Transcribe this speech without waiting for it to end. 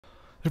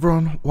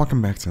Everyone,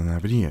 welcome back to another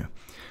video.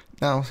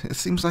 Now, it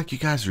seems like you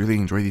guys really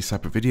enjoy these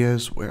type of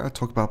videos where I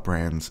talk about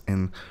brands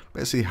and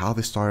basically how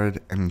they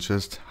started and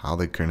just how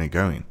they're currently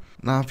going.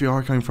 Now, if you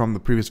are coming from the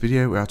previous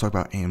video where I talked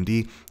about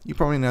AMD, you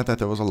probably know that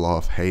there was a lot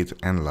of hate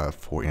and love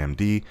for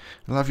AMD.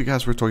 A lot of you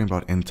guys were talking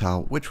about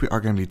Intel, which we are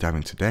going to be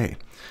diving today.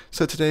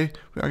 So today,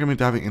 we are going to be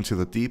diving into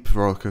the deep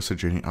rollercoaster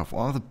journey of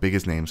one of the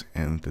biggest names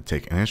in the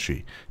tech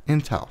industry,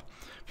 Intel.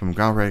 From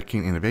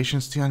groundbreaking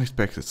innovations to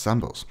unexpected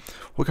stumbles.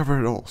 We'll cover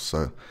it all,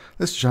 so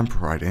let's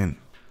jump right in.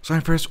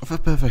 Starting first with a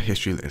bit of a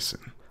history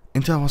lesson.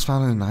 Intel was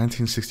founded in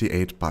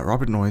 1968 by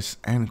Robert Noyce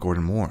and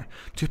Gordon Moore,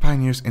 two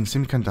pioneers in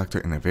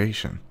semiconductor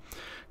innovation.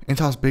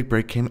 Intel's big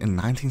break came in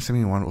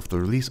 1971 with the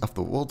release of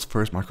the world's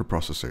first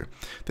microprocessor,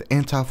 the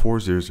Intel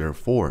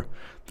 4004.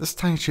 This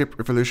tiny chip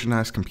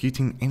revolutionized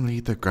computing and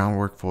laid the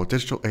groundwork for the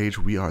digital age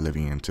we are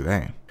living in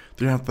today.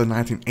 Throughout the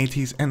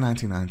 1980s and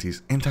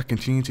 1990s, Intel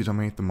continued to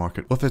dominate the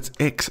market with its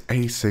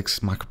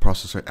x86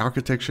 microprocessor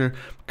architecture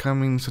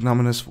becoming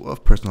synonymous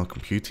with personal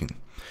computing.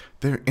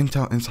 Their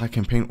Intel Inside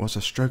campaign was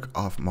a stroke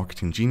of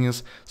marketing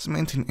genius,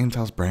 cementing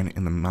Intel's brand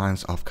in the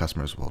minds of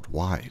customers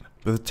worldwide.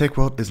 But the tech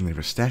world is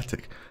never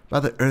static. By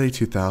the early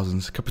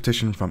 2000s,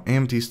 competition from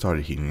AMD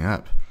started heating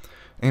up.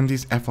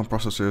 AMD's F1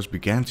 processors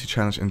began to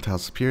challenge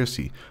Intel's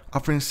superiority,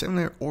 offering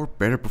similar or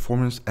better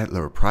performance at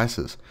lower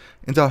prices.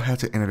 Intel had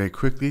to innovate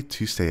quickly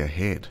to stay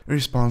ahead. In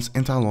response,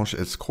 Intel launched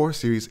its Core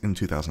series in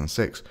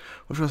 2006,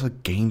 which was a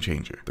game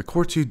changer. The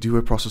Core 2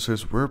 Duo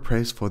processors were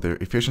praised for their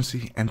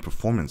efficiency and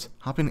performance,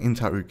 helping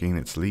Intel regain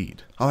its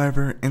lead.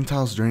 However,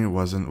 Intel's journey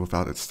wasn't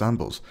without its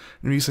stumbles.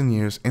 In recent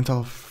years,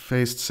 Intel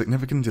faced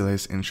significant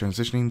delays in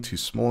transitioning to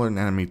smaller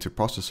nanometer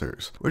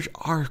processors, which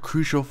are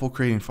crucial for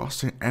creating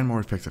faster and more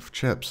effective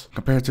chips.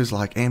 Competitors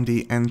like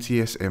AMD and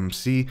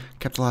TSMC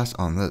capitalized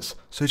on this,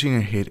 surging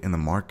ahead in the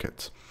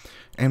market.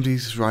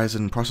 AMD's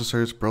Ryzen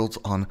processors built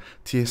on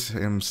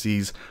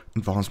TSMC's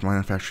advanced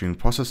manufacturing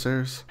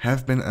processors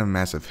have been a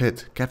massive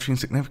hit, capturing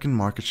significant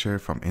market share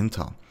from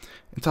Intel.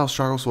 Intel's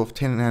struggles with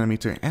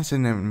 10nm and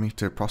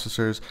 7nm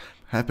processors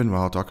have been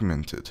well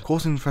documented,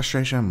 causing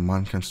frustration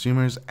among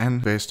consumers and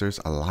investors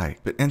alike.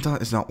 But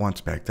Intel is not one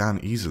to back down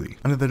easily.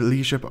 Under the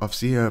leadership of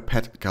CEO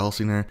Pat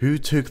Gelsinger, who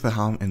took the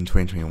helm in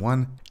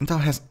 2021,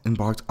 Intel has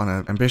embarked on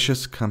an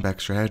ambitious comeback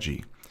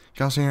strategy.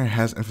 Gelsinger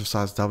has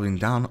emphasized doubling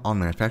down on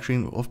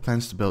manufacturing with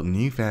plans to build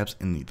new fabs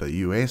in the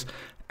US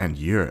and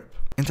Europe.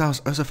 Intel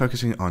is also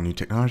focusing on new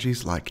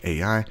technologies like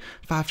AI,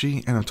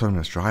 5G, and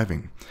autonomous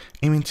driving,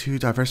 aiming to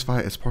diversify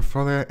its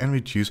portfolio and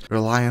reduce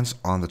reliance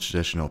on the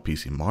traditional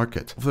PC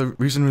market. With the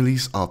recent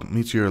release of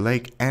Meteor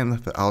Lake and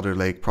the Alder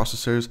Lake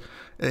processors,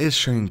 it is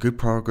showing good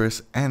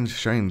progress and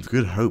showing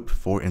good hope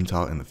for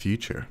Intel in the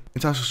future.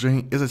 Intel's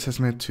journey is a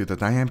testament to the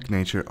dynamic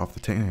nature of the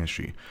tech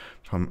industry,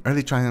 from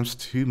early triumphs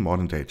to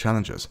modern day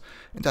challenges.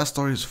 Intel's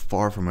story is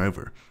far from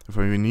over. With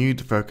a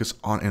renewed focus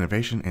on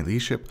innovation and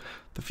leadership,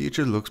 the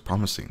future looks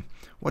promising.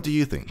 What do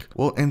you think?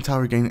 Will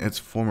Intel regain its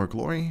former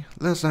glory?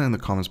 Let us know in the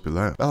comments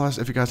below. Otherwise,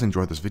 if you guys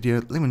enjoyed this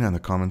video, let me know in the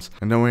comments.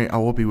 And don't worry, I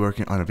will be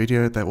working on a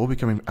video that will be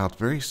coming out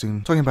very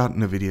soon, talking about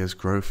NVIDIA's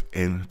growth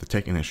in the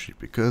tech industry,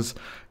 because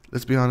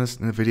let's be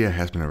honest, NVIDIA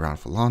has been around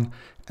for long,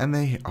 and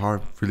they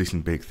are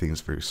releasing big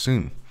things very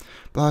soon.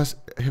 But otherwise,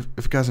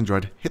 if you guys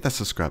enjoyed, hit that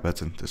subscribe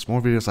button. There's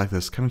more videos like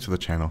this coming to the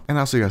channel, and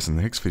I'll see you guys in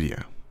the next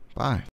video. Bye.